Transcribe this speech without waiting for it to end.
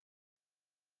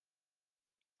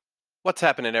What's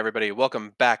happening, everybody?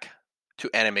 Welcome back to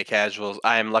Anime Casuals.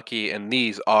 I am Lucky, and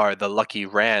these are the Lucky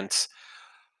Rants.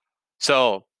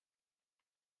 So,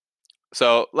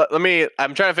 let me.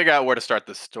 I'm trying to figure out where to start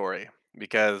this story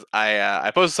because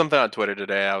I posted something on Twitter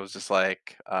today. I was just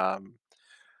like,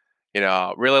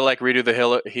 really like Redo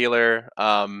the Healer,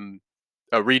 a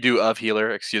redo of Healer,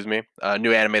 excuse me, a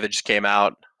new anime that just came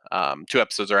out. Two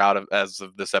episodes are out as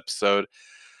of this episode.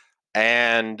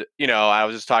 And, I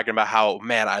was just talking about how,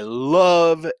 man, I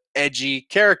love edgy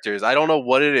characters. I don't know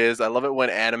what it is. I love it when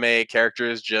anime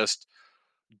characters just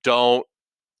don't,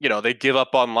 they give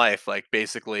up on life, like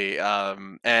basically.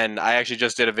 And I actually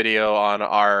just did a video on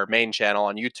our main channel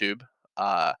on YouTube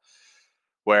uh,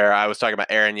 where I was talking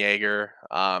about Aaron Yeager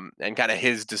and kind of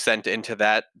his descent into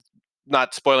that.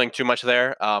 Not spoiling too much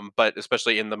there, but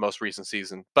especially in the most recent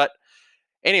season. But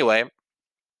anyway,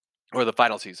 or the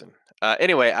final season.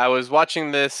 Anyway, I was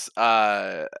watching this.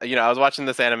 I was watching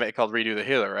this anime called Redo the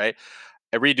Healer, right?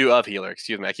 A redo of Healer.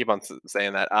 Excuse me. I keep on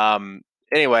saying that.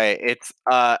 Anyway, it's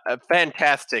a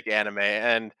fantastic anime,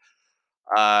 and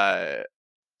uh,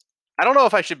 I don't know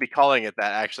if I should be calling it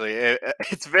that. Actually,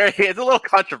 it's a little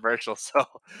controversial. So,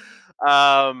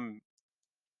 um,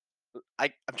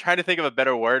 I'm trying to think of a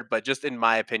better word, but just in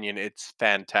my opinion, it's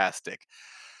fantastic.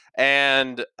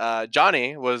 And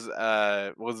Johnny was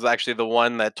actually the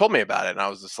one that told me about it, and I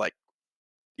was just like,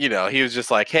 he was just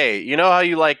like, "Hey, you know how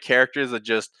you like characters that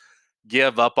just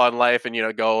give up on life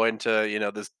and go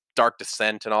into this dark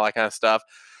descent and all that kind of stuff."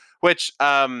 Which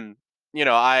I he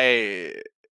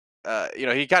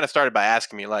kind of started by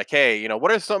asking me like, "Hey,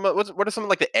 what are some of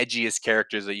like the edgiest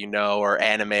characters that you know or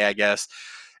anime, I guess?"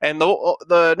 And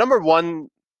the number one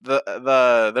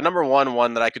the number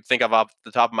one that I could think of off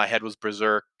the top of my head was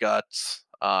Berserk Guts.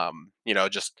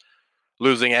 Just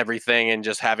losing everything and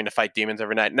just having to fight demons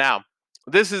every night. Now,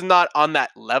 this is not on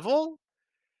that level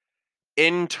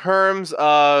in terms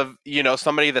of,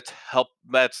 somebody that's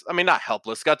I mean not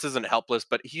helpless. Guts isn't helpless,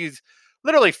 but he's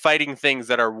literally fighting things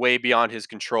that are way beyond his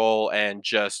control and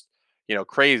just,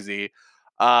 crazy.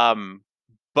 Um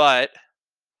but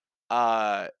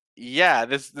uh yeah,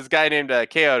 this guy named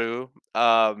Kearu,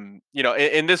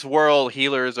 in this world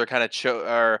healers are kind of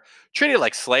are treated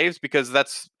like slaves because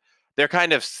they're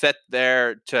kind of set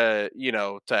there to,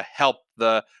 to help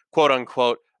the quote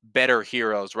unquote better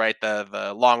heroes, right?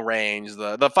 The long range,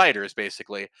 the fighters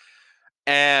basically.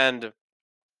 And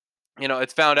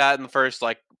it's found out in the first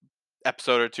like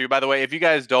episode or two. By the way, if you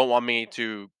guys don't want me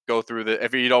to go through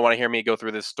if you don't want to hear me go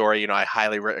through this story, I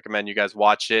highly recommend you guys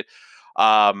watch it.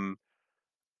 Um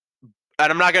and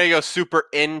I'm not going to go super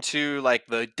into like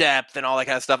the depth and all that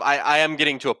kind of stuff. I am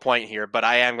getting to a point here, but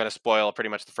I am going to spoil pretty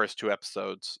much the first two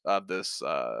episodes of this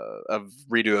of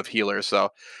redo of Healer. So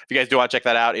if you guys do want to check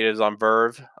that out, it is on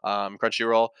Verve,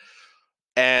 Crunchyroll,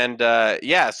 and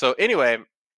yeah. So anyway,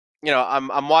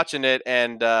 I'm watching it,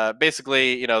 and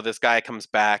basically, this guy comes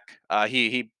back.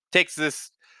 He takes this.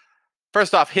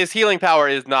 First off, his healing power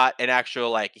is not an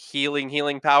actual like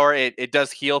healing power. It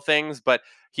does heal things, but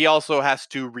he also has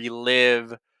to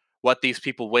relive what these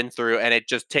people went through, and it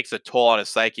just takes a toll on his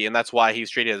psyche, and that's why he's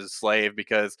treated as a slave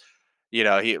because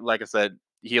he, like I said,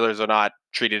 healers are not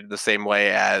treated the same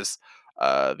way as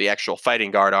the actual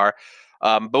fighting guard are.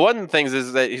 But one of the things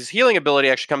is that his healing ability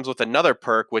actually comes with another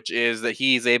perk, which is that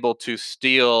he's able to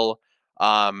steal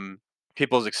um,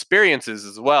 people's experiences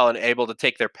as well, and able to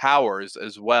take their powers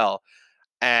as well.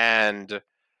 And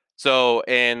so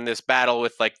in this battle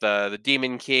with like the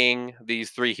Demon King,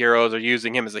 these three heroes are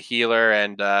using him as a healer,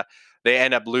 and they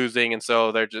end up losing, and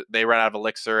so they run out of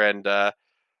elixir, and the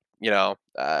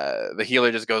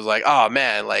healer just goes like, "Oh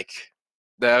man, like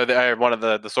one of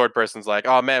the sword person's like,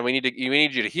 "Oh man, we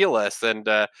need you to heal us," and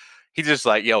he's just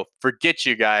like, "Yo, forget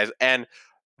you guys." And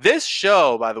this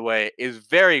show, by the way, is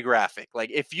very graphic.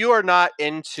 Like, if you are not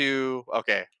into,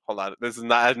 okay, hold on, this is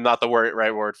not the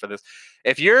right word for this.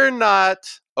 If you're not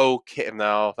okay,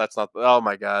 no, that's not. Oh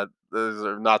my god, those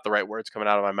are not the right words coming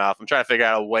out of my mouth. I'm trying to figure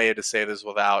out a way to say this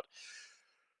without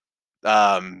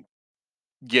um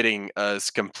getting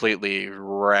us completely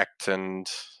wrecked and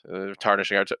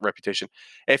tarnishing our reputation.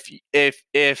 If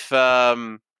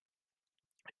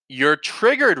you're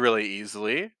triggered really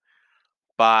easily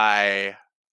by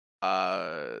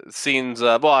scenes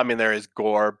of, well, I mean there is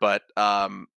gore, but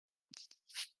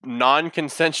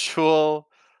non-consensual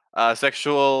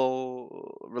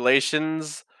sexual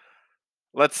relations,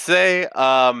 let's say,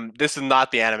 this is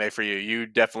not the anime for you. You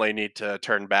definitely need to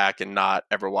turn back and not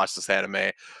ever watch this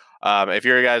anime. If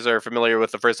you guys are familiar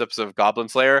with the first episode of Goblin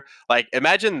Slayer, like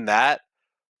imagine that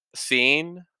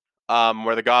scene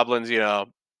where the goblins,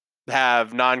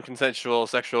 have non-consensual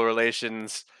sexual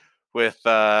relations with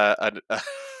a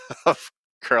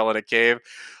girl in a cave.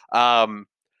 Um,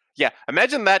 yeah,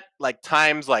 imagine that like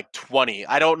times like 20.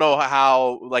 I don't know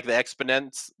how like the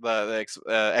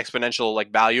exponential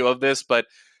like value of this, but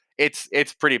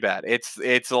it's pretty bad.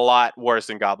 It's a lot worse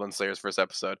than Goblin Slayer's first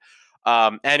episode.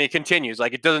 And it continues,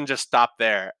 like it doesn't just stop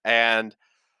there. And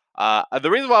the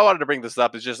reason why I wanted to bring this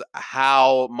up is just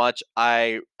how much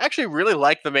I actually really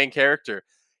like the main character.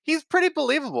 He's pretty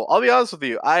believable. I'll be honest with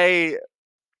you. I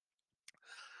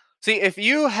see if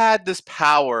you had this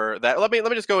power that let me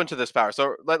just go into this power.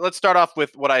 So let's start off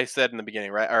with what I said in the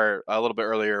beginning, right? Or a little bit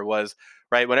earlier was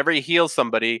right. Whenever he heals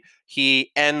somebody,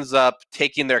 he ends up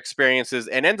taking their experiences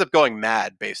and ends up going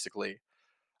mad, basically.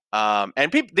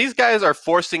 And these guys are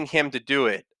forcing him to do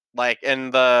it. Like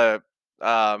in the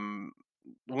um,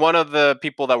 one of the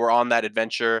people that were on that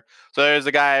adventure. So there's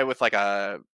a guy with like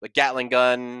a Gatling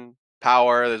gun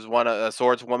power. There's one a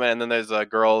swordswoman, and then there's a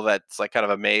girl that's like kind of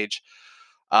a mage.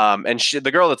 And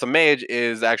the girl that's a mage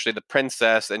is actually the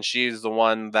princess, and she's the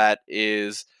one that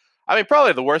is, I mean,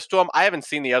 probably the worst to him. I haven't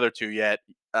seen the other two yet,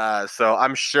 so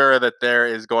I'm sure that there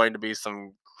is going to be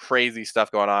some crazy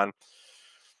stuff going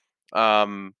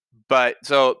on. But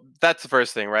so that's the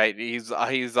first thing, right? He's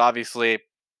obviously,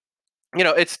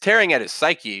 it's tearing at his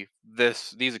psyche,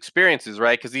 these experiences,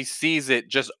 right? Because he sees it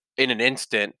just in an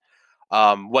instant,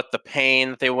 what the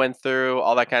pain that they went through,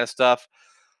 all that kind of stuff.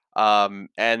 And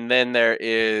then there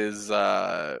is,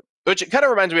 which kind of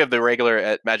reminds me of the regular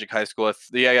at Magic High School. If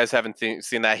you guys haven't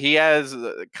seen that, he has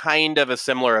kind of a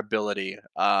similar ability.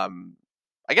 I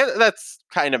guess that's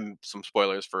kind of some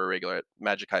spoilers for a regular at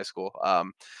Magic High School.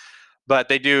 But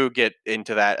they do get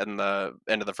into that in the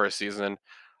end of the first season.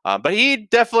 But he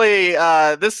definitely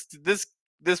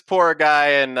this poor guy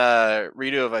in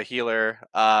redo of a healer,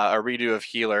 a redo of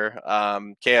healer,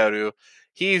 Keoru.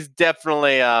 He's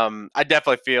definitely I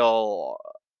definitely feel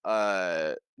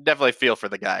for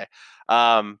the guy,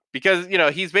 because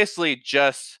he's basically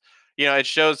just, it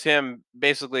shows him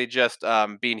basically just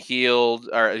being healed,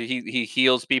 or he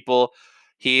heals people.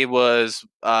 He was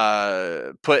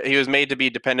made to be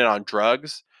dependent on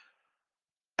drugs,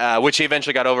 which he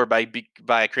eventually got over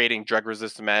by creating drug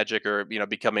resistant magic, or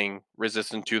becoming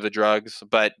resistant to the drugs.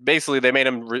 But basically, they made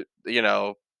him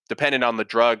dependent on the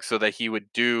drugs so that he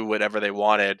would do whatever they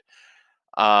wanted.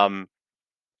 Um,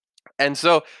 and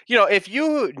so if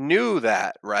you knew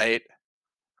that, right,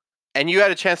 and you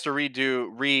had a chance to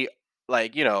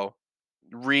like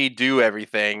redo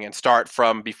everything and start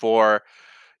from before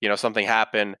something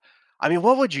happened, I mean,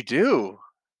 what would you do?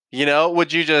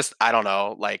 Would you just, I don't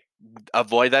know, like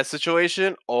avoid that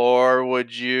situation, or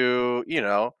would you,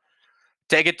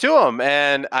 take it to him?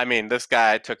 And I mean, this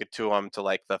guy took it to him to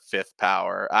like the fifth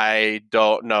power. I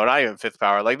don't know, not even fifth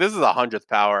power. Like this is a hundredth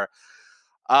power.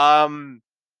 Um,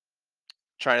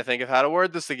 Trying to think of how to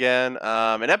word this again.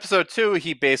 In episode 2,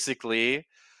 he basically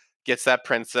gets that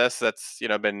princess that's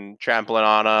been trampling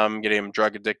on him, getting him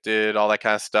drug addicted, all that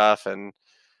kind of stuff, and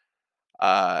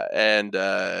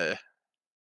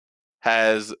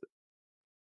has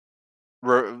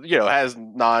has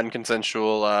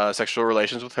non-consensual sexual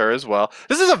relations with her as well.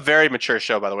 This is a very mature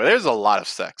show, by the way. There's a lot of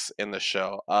sex in the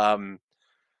show,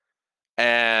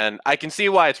 and I can see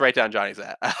why it's right down Johnny's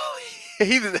alley.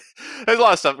 There's a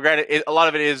lot of stuff. Granted, a lot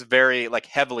of it is very like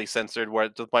heavily censored, where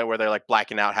to the point where they're like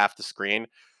blacking out half the screen.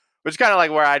 Which is kind of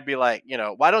like where I'd be like,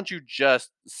 why don't you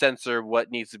just censor what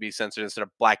needs to be censored instead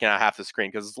of blacking out half the screen?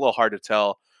 Because it's a little hard to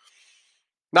tell.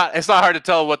 It's not hard to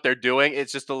tell what they're doing.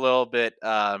 It's just a little bit,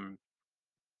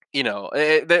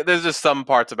 there's just some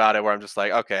parts about it where I'm just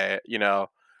like, okay,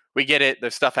 we get it.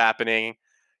 There's stuff happening.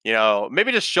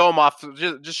 Maybe just show them off.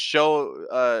 Just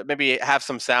show, maybe have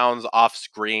some sounds off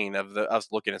screen of us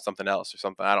looking at something else or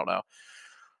something. I don't know,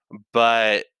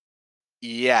 but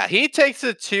yeah, he takes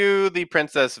it to the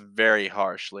princess very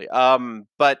harshly.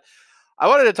 But I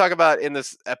wanted to talk about in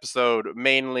this episode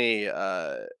mainly,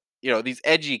 these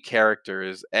edgy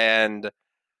characters, and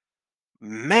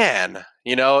man,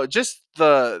 just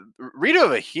the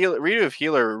Rito of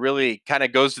Healer really kind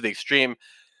of goes to the extreme.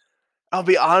 I'll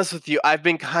be honest with you, I've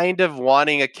been kind of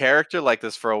wanting a character like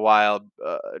this for a while.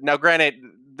 Now, granted,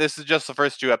 this is just the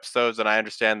first 2 episodes, and I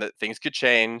understand that things could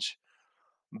change.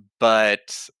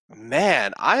 But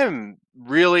man, I am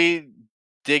really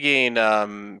digging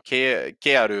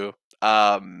Kearu.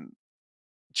 Um,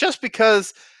 just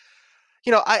because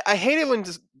I hate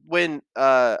it when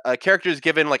a character is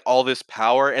given like all this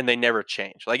power and they never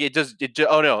change. Like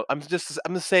oh no, I'm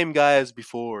the same guy as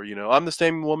before. I'm the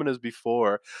same woman as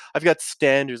before. I've got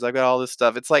standards. I've got all this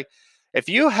stuff. It's like if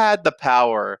you had the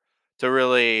power to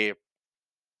really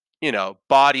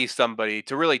body somebody,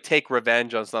 to really take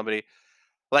revenge on somebody,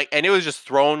 like, and it was just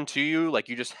thrown to you, like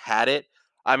you just had it,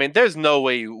 I mean, there's no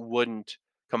way you wouldn't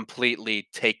completely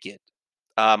take it,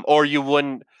 or you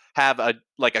wouldn't have a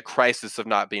like a crisis of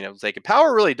not being able to take it.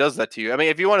 Power really does that to you. I mean,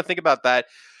 if you want to think about that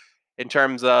in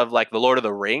terms of like the Lord of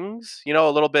the Rings, a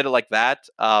little bit of like that.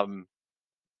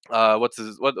 What's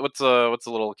the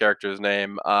little character's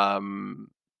name?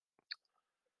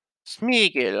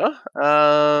 Smeagol.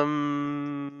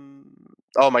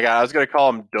 Oh my god, I was gonna call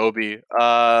him Dobby.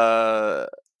 Oh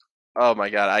my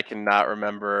god, I cannot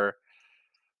remember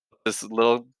this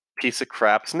little piece of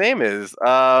crap's name is.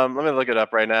 Let me look it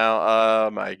up right now. Oh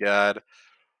my god,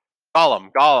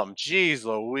 Gollum. Jeez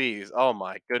Louise. Oh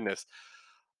my goodness.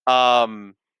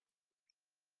 Um.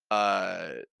 Uh.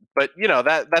 But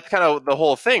that's kind of the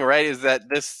whole thing, right? Is that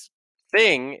this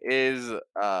thing is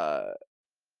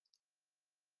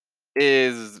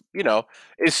is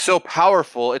so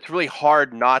powerful. It's really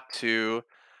hard not to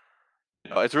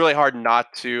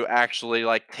actually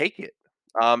like take it.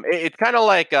 It's kind of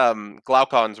like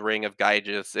Glaucon's Ring of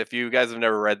Gyges. If you guys have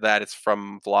never read that, it's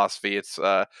from philosophy. It's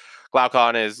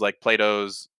Glaucon is like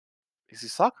Plato's. Is he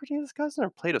Socrates' cousin or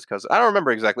Plato's cousin? I don't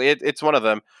remember exactly. It's one of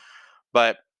them.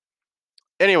 But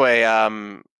anyway, uh,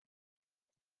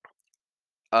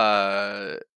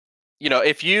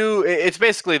 if it's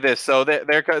basically this. So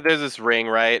there's this ring,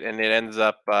 right, and it ends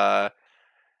up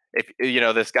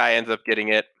if this guy ends up getting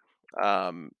it,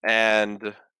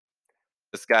 and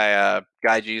this guy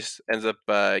Gyges ends up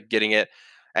getting it,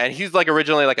 and he's like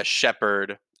originally like a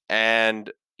shepherd, and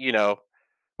you know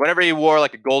whenever he wore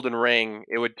like a golden ring,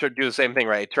 it would do the same thing,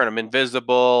 right? Turn him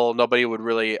invisible. Nobody would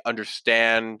really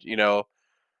understand,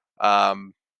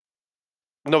 um,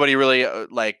 nobody really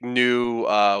like knew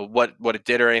what it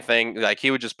did or anything. Like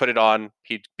he would just put it on,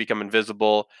 he'd become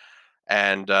invisible,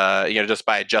 and just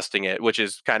by adjusting it, which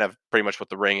is kind of pretty much what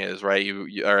the ring is, right?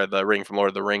 Or the ring from Lord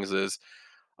of the Rings is.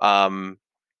 Um,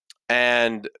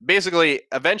 and basically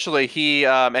eventually he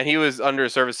was under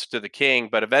service to the king,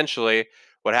 but eventually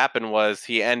what happened was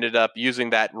he ended up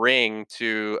using that ring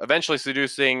to eventually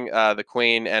seducing the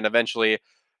queen, and eventually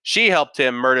she helped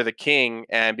him murder the king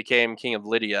and became king of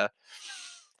Lydia.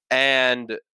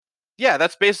 And yeah,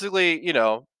 that's basically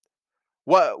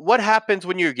what happens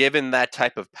when you're given that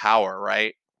type of power,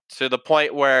 right? To the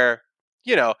point where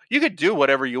you could do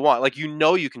whatever you want. Like you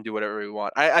can do whatever you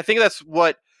want. I think that's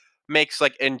what makes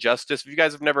like Injustice. If you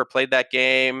guys have never played that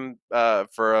game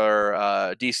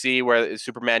for DC where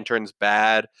Superman turns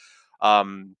bad,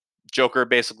 um, Joker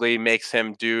basically makes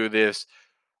him do this.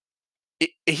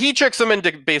 He tricks him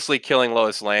into basically killing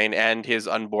Lois Lane and his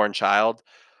unborn child,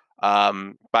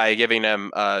 by giving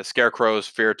them Scarecrow's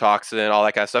fear toxin, all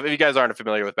that kind of stuff. If you guys aren't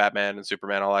familiar with Batman and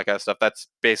Superman, all that kind of stuff, that's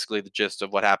basically the gist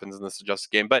of what happens in this Justice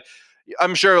game. But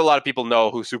I'm sure a lot of people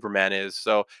know who Superman is.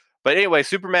 So, but anyway,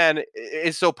 Superman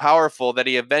is so powerful that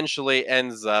he eventually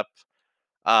ends up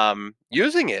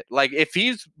using it. Like if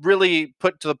he's really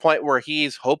put to the point where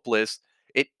he's hopeless,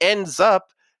 it ends up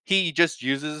he just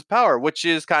uses his power, which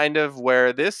is kind of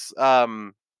where this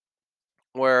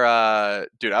where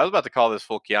dude, I was about to call this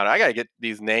full Keanu. I gotta get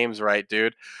these names right,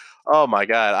 dude. Oh my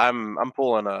god, I'm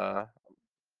pulling a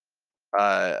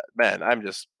man. I'm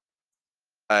just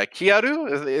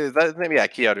Keanu. Is that his name? Yeah,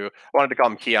 Keanu. I wanted to call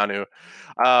him Keanu.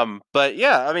 But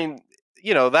yeah, I mean,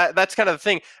 that's kind of the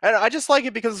thing, and I just like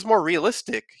it because it's more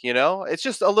realistic. It's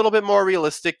just a little bit more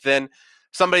realistic than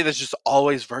somebody that's just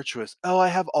always virtuous. Oh, I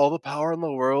have all the power in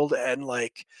the world, and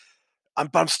like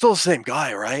I'm still the same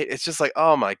guy, right? It's just like,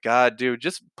 oh my god, dude,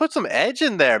 just put some edge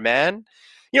in there, man.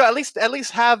 At least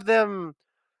have them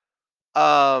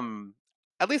um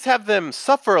at least have them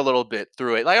suffer a little bit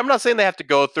through it. Like I'm not saying they have to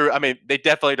go through. I mean, they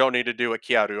definitely don't need to do what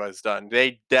Keanu has done.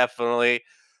 They definitely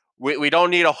we don't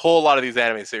need a whole lot of these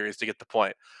anime series to get the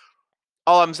point.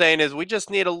 All I'm saying is we just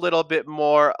need a little bit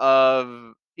more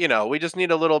of we just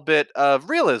need a little bit of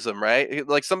realism, right?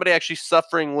 Like somebody actually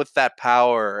suffering with that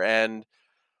power, and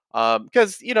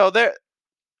because there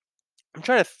I'm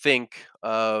trying to think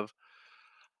of,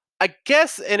 I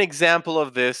guess, an example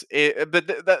of this. But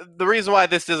the reason why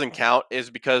this doesn't count is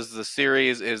because the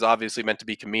series is obviously meant to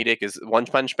be comedic. Is One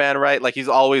Punch Man, right? Like he's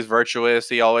always virtuous.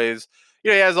 He always, he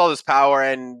has all this power,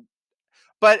 and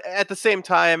but at the same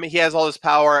time, he has all this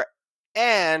power,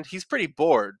 and he's pretty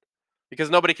bored because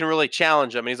nobody can really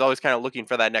challenge him, and he's always kind of looking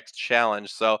for that next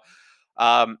challenge. So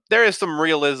there is some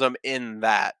realism in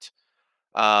that.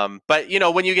 But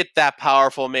when you get that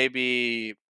powerful,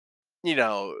 maybe you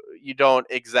don't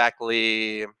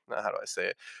exactly, how do I say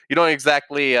it? You don't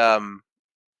exactly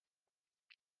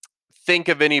think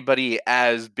of anybody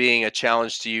as being a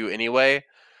challenge to you anyway.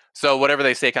 So whatever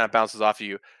they say kind of bounces off of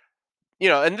you.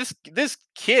 And this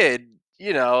kid,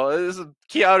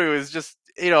 Keanu is just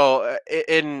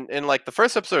in like the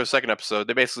first episode or second episode,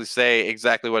 they basically say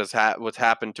exactly what's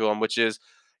happened to him, which is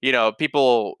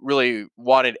people really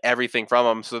wanted everything from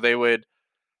him, so they would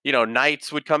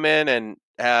knights would come in and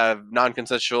have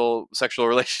non-consensual sexual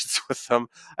relations with them.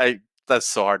 I That's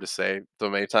so hard to say so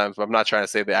many times, but I'm not trying to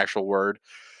say the actual word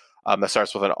that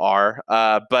starts with an R.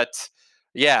 But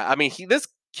yeah, I mean, this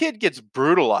kid gets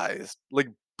brutalized, like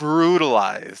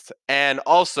brutalized, and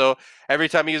also every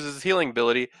time he uses his healing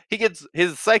ability,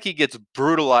 his psyche gets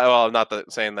brutalized. Well, not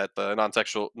that saying that the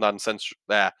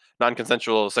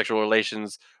non-consensual sexual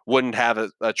relations wouldn't have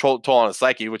a toll on his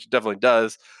psyche, which it definitely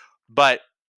does, but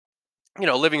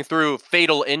living through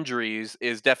fatal injuries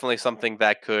is definitely something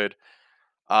that could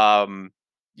um,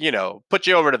 put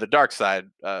you over to the dark side,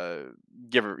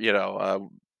 give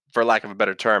for lack of a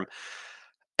better term.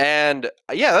 And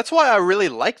yeah, that's why I really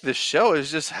like this show.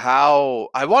 Is just how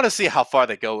I want to see how far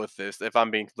they go with this. If I'm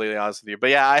being completely honest with you,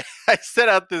 but yeah, I sent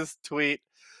out this tweet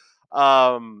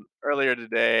earlier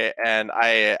today, and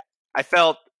I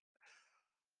felt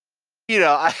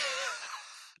I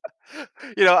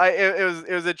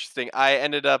it was interesting. I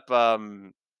ended up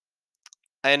kind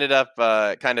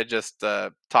of just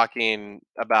talking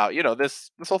about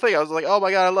this whole thing. I was like, oh my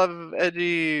god, I love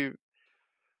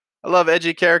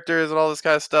edgy characters and all this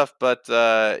kind of stuff. But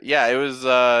yeah, it was.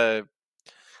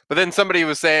 But then somebody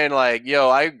was saying like, yo,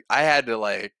 I had to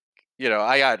like,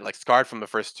 I got like scarred from the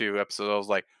first two episodes. I was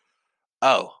like,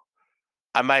 oh,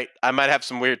 I might have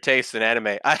some weird taste in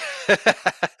anime.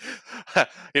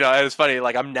 It was funny.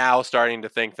 Like I'm now starting to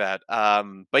think that.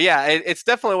 But yeah, it's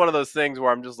definitely one of those things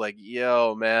where I'm just like,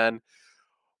 yo, man,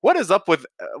 what is up with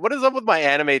my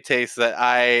anime taste that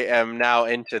I am now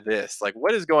into this? Like,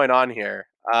 what is going on here?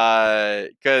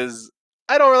 Because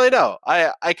I don't really know.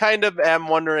 I kind of am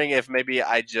wondering if maybe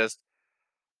I just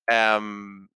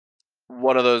am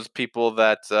one of those people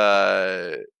that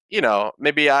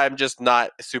maybe I'm just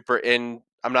not super in.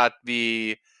 I'm not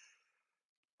the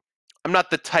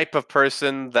type of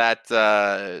person that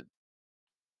maybe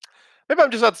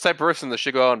I'm just not the type of person that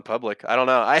should go out in public. I don't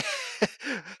know.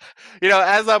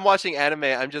 As I'm watching anime,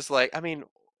 I'm just like, I mean,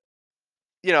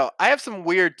 I have some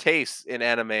weird tastes in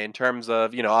anime in terms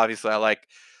of, obviously I like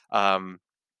um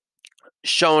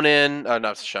shonen,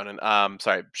 not shonen,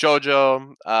 sorry,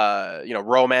 shojo,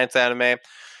 romance anime.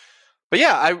 But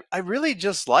yeah, I really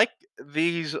just like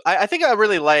these. I think I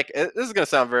really like. This is gonna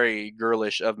sound very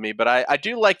girlish of me, but I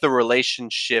do like the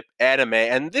relationship anime,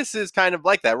 and this is kind of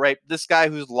like that, right? This guy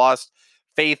who's lost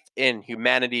faith in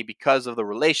humanity because of the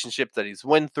relationship that he's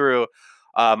went through.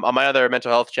 On my other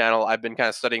mental health channel, I've been kind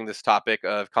of studying this topic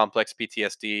of complex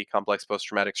PTSD, complex post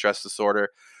traumatic stress disorder,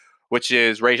 which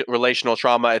is relational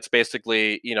trauma. It's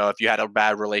basically, if you had a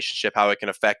bad relationship, how it can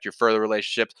affect your further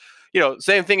relationships.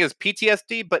 Same thing as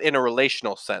PTSD, but in a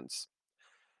relational sense.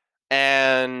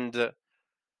 And,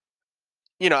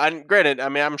 and granted, I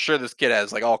mean, I'm sure this kid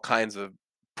has like all kinds of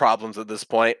problems at this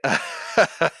point.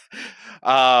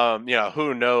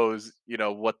 Who knows,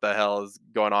 what the hell is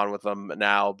going on with them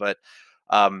now. But,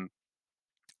 um,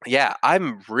 yeah,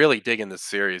 I'm really digging this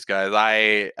series, guys.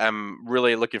 I am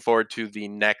really looking forward to the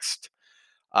next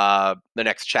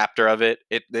chapter of it.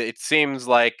 It seems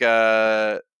like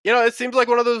it seems like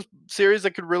one of those series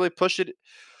that could really push the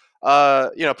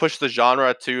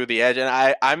genre to the edge.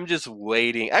 And I'm just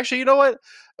waiting. Actually, you know what?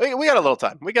 We got a little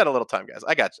time. We got a little time, guys.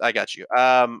 I got you.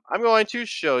 I'm going to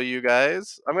show you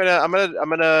guys. I'm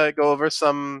gonna go over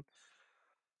some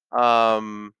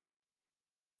um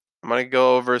I'm gonna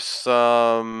go over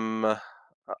some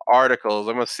articles.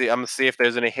 I'm gonna see if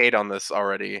there's any hate on this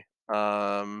already.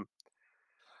 Like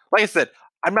I said,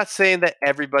 I'm not saying that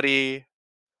everybody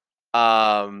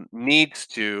needs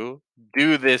to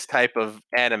do this type of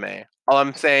anime. All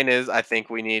I'm saying is I think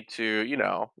we need to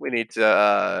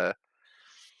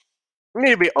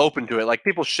be open to it. Like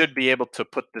people should be able to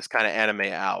put this kind of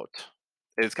anime out.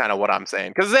 Is kind of what I'm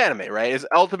saying because it's anime, right? Is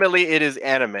ultimately it is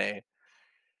anime,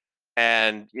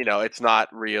 and it's not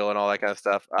real and all that kind of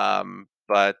stuff.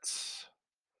 But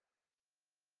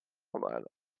hold on.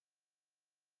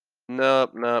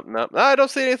 Nope, nope, nope. I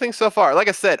don't see anything so far. Like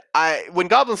I said, when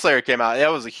Goblin Slayer came out,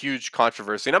 that was a huge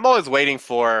controversy, and I'm always waiting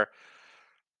for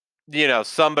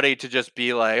somebody to just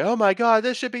be like, "Oh my god,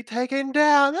 this should be taken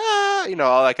down,"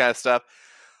 all that kind of stuff.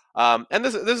 And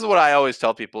this is what I always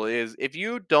tell people is if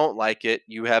you don't like it,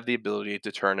 you have the ability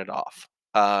to turn it off.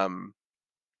 Um,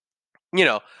 you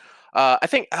know, I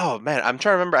think. Oh man, I'm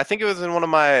trying to remember. I think it was in one of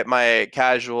my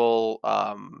casual.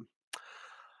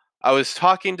 I was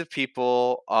talking to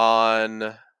people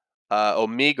on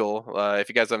Omegle. If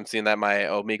you guys haven't seen that, my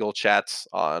Omegle chats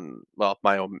on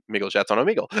my Omegle chats on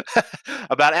Omegle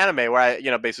about anime, where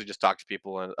I basically just talk to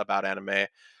people about anime.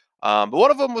 But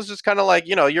one of them was just kind of like,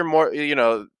 you're more,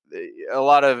 a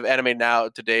lot of anime now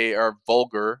today are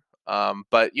vulgar.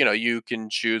 But you can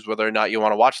choose whether or not you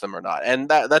want to watch them or not, and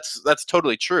that's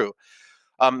totally true.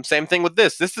 Same thing with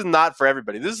this. This is not for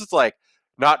everybody. This is like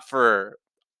not for.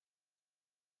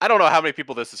 I don't know how many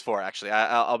people this is for. Actually,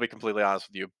 I'll be completely honest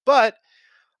with you. But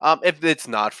if it's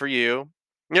not for you,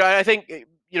 I think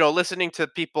listening to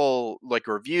people like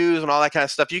reviews and all that kind of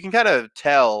stuff, you can kind of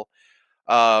tell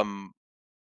um,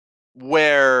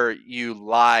 where you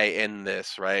lie in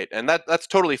this, right? And that's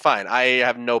totally fine. I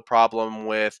have no problem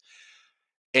with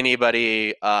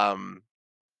anybody.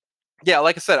 Yeah,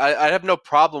 like I said, I have no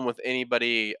problem with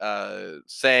anybody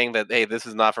saying that, hey, this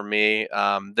is not for me.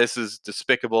 This is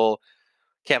despicable.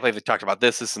 Can't believe they talked about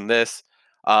this, and this.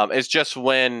 It's just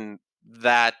when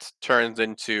that turns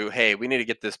into, hey, we need to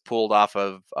get this pulled off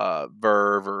of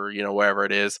Verve or wherever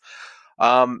it is.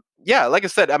 Yeah, like I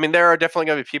said, I mean, there are definitely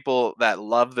going to be people that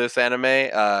love this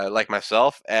anime, like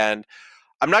myself, and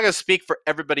I'm not going to speak for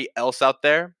everybody else out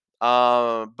there.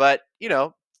 But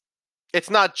it's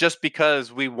not just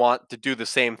because we want to do the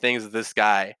same things as this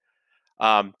guy.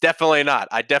 Definitely not.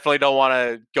 I definitely don't want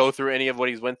to go through any of what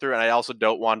he's went through, and I also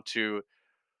don't want to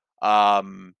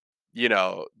um,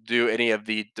 do any of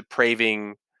the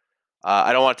depraving.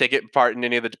 I don't want to take it part in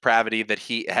any of the depravity that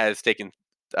he has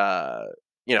uh,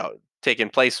 you know, taken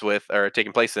place with or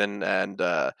taken place in, and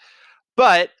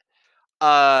but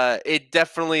it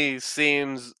definitely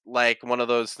seems like one of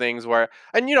those things where,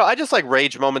 and I just like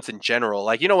rage moments in general.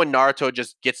 Like when Naruto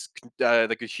just gets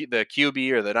the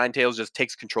QB or the Nine Tails just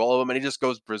takes control of him and he just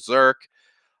goes berserk.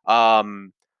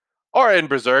 Um, or in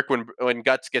Berserk when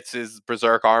Guts gets his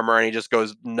Berserk armor and he just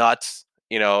goes nuts,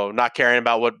 not caring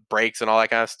about what breaks and all that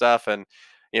kind of stuff. And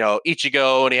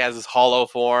Ichigo and he has his hollow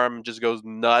form, just goes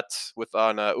nuts with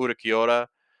on Urakiora.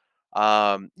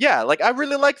 Yeah, like I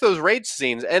really like those rage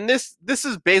scenes, and this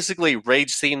is basically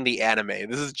rage scene the anime.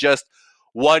 This is just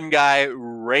one guy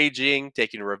raging,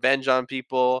 taking revenge on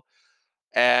people.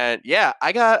 And yeah,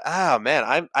 oh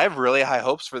man, I have really high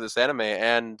hopes for this anime,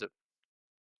 and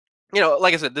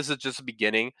like I said, this is just the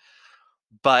beginning,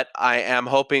 but I am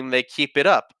hoping they keep it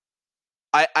up.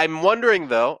 I'm wondering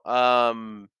though,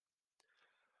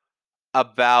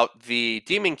 about the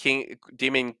Demon King,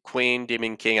 Demon Queen,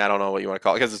 Demon King. I don't know what you want to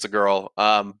call it because it's a girl.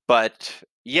 But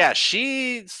yeah,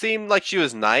 she seemed like she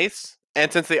was nice.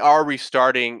 And since they are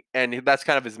restarting, and that's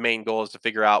kind of his main goal is to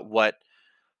figure out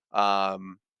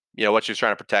um, what she was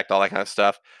trying to protect, all that kind of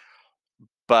stuff.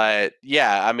 But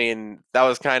yeah, I mean, that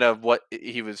was kind of what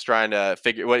he was trying to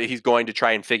figure. What he's going to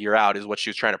try and figure out is what she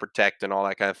was trying to protect and all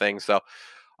that kind of thing. So,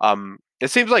 it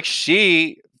seems like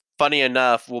she, funny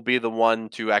enough, will be the one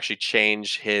to actually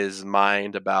change his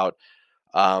mind about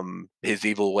his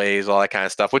evil ways, all that kind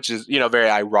of stuff, which is very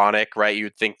ironic, right?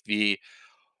 You'd think the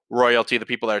royalty, the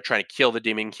people that are trying to kill the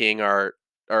Demon King or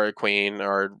Queen,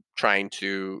 are trying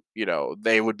to,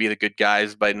 they would be the good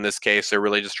guys, but in this case, they're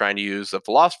really just trying to use a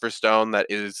Philosopher's Stone that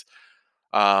is,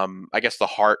 I guess, the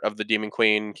heart of the Demon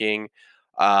Queen King.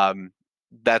 Um,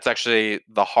 that's actually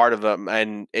the heart of them,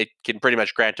 and it can pretty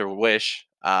much grant a wish.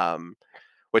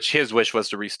 Which his wish was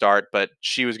to restart, but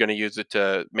she was going to use it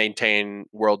to maintain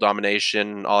world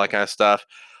domination, all that kind of stuff.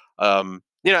 And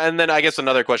then I guess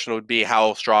another question would be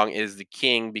how strong is the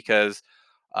king? Because,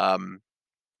 um,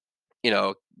 you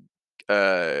know,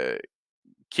 uh,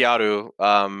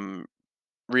 Kiaru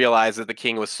realized that the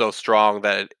king was so strong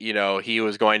that he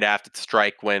was going to have to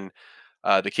strike when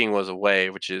the king was away,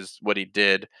 which is what he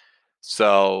did.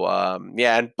 So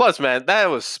yeah, and plus, man, that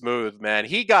was smooth, man.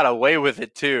 He got away with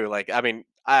it too. Like, I mean,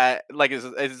 I like it's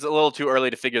a little too early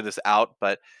to figure this out,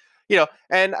 but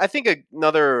and I think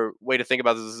another way to think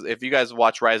about this is if you guys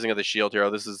watch Rising of the Shield Hero,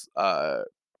 this is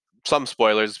some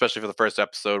spoilers, especially for the first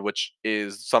episode, which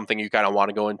is something you kind of want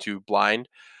to go into blind.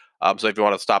 So if you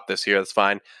want to stop this here, that's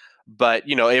fine. But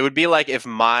it would be like if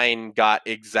mine got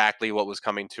exactly what was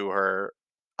coming to her,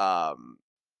 um,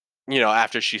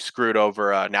 after she screwed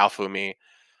over Naofumi,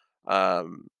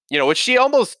 which she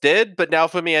almost did, but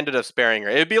Naofumi ended up sparing her.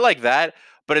 It'd be like that,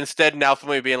 but instead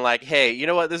Naofumi being like, "Hey, you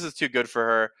know what? This is too good for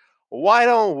her. Why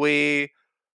don't we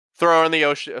throw her in the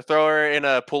ocean, throw her in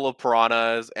a pool of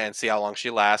piranhas, and see how long she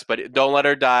lasts? But don't let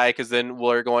her die, because then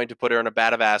we're going to put her in a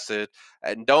vat of acid,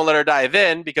 and don't let her die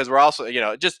then, because we're also,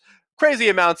 just crazy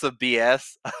amounts of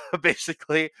BS,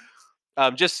 basically."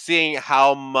 Just seeing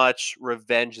how much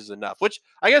revenge is enough, which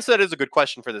I guess that is a good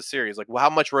question for this series. Like,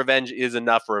 how much revenge is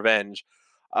enough revenge?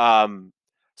 Um,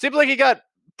 Seems like he got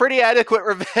pretty adequate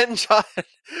revenge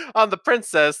on the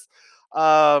princess.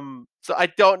 So I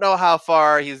don't know how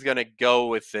far he's gonna go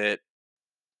with it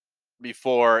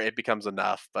before it becomes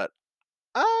enough. But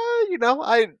you know,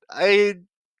 I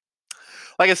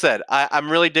like I said, I'm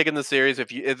really digging the series. If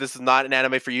this is not an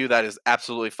anime for you, that is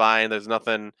absolutely fine. There's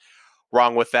nothing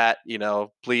wrong with that. You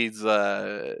know, please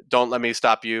don't let me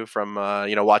stop you from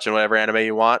watching whatever anime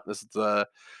you want. This is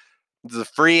a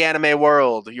free anime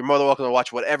world. You're more than welcome to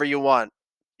watch whatever you want.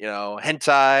 You know,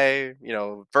 hentai,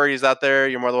 furries out there,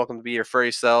 you're more than welcome to be your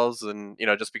furry selves. And,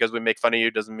 just because we make fun of you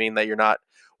doesn't mean that you're not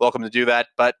welcome to do that.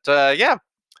 But yeah,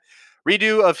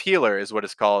 Redo of Healer is what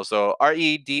it's called. So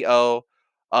REDO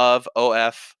of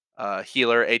OF,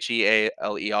 Healer,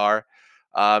 HEALER.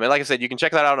 And like I said, you can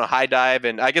check that out on High Dive.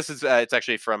 And I guess it's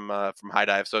actually from High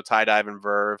Dive. So it's High Dive and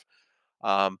Verve.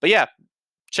 But yeah,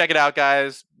 check it out,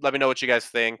 guys. Let me know what you guys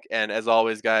think. And as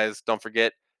always, guys, don't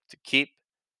forget to keep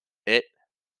it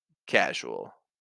casual.